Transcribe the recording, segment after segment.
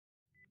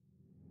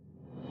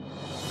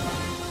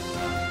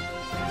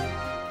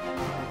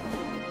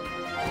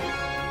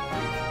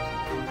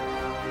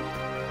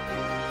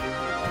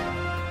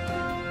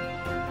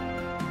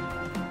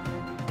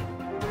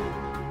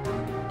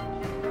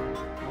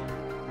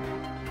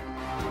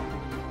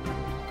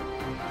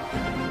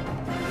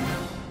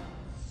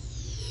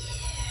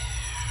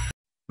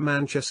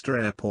Manchester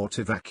Airport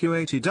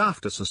evacuated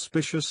after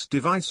suspicious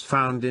device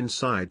found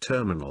inside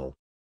terminal.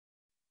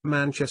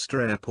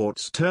 Manchester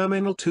Airport's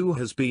Terminal 2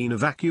 has been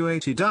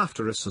evacuated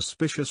after a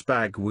suspicious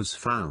bag was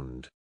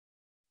found.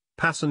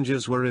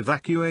 Passengers were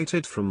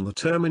evacuated from the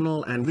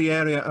terminal and the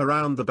area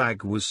around the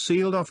bag was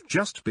sealed off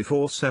just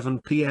before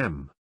 7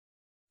 p.m.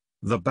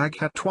 The bag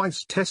had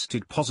twice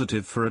tested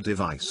positive for a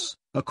device,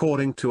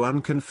 according to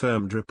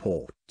unconfirmed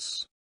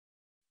reports.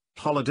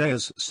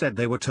 Holidays said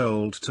they were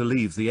told to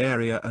leave the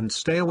area and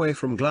stay away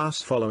from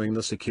glass following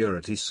the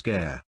security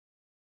scare.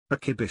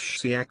 Akibish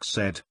Siak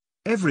said,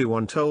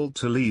 "Everyone told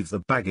to leave the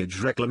baggage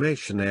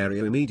reclamation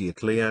area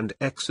immediately and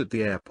exit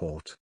the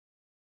airport."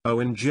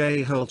 Owen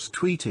J. Holt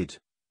tweeted,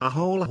 "A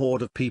whole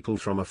horde of people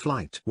from a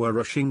flight were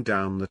rushing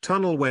down the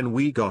tunnel when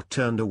we got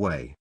turned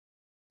away.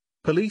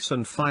 Police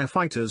and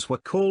firefighters were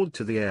called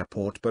to the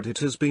airport, but it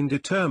has been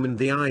determined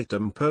the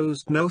item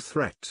posed no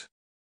threat."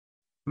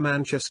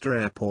 Manchester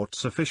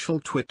Airport's official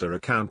Twitter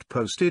account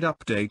posted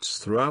updates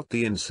throughout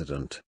the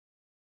incident.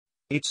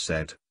 It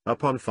said,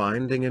 upon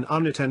finding an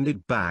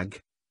unattended bag,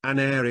 an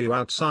area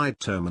outside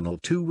Terminal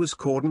 2 was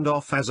cordoned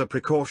off as a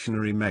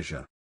precautionary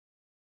measure.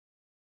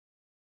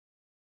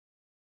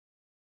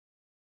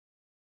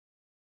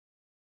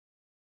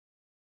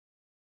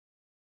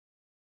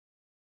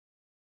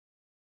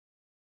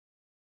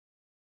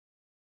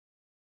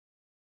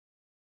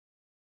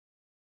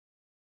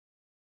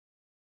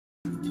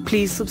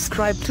 Please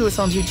subscribe to us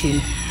on YouTube,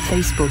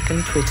 Facebook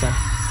and Twitter.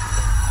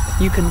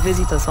 You can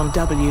visit us on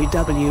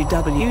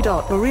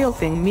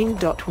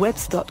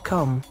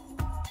www.therealthingme.webs.com.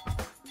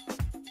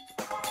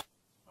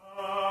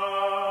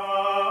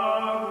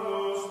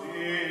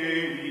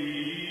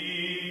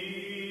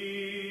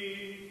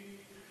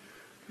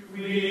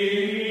 We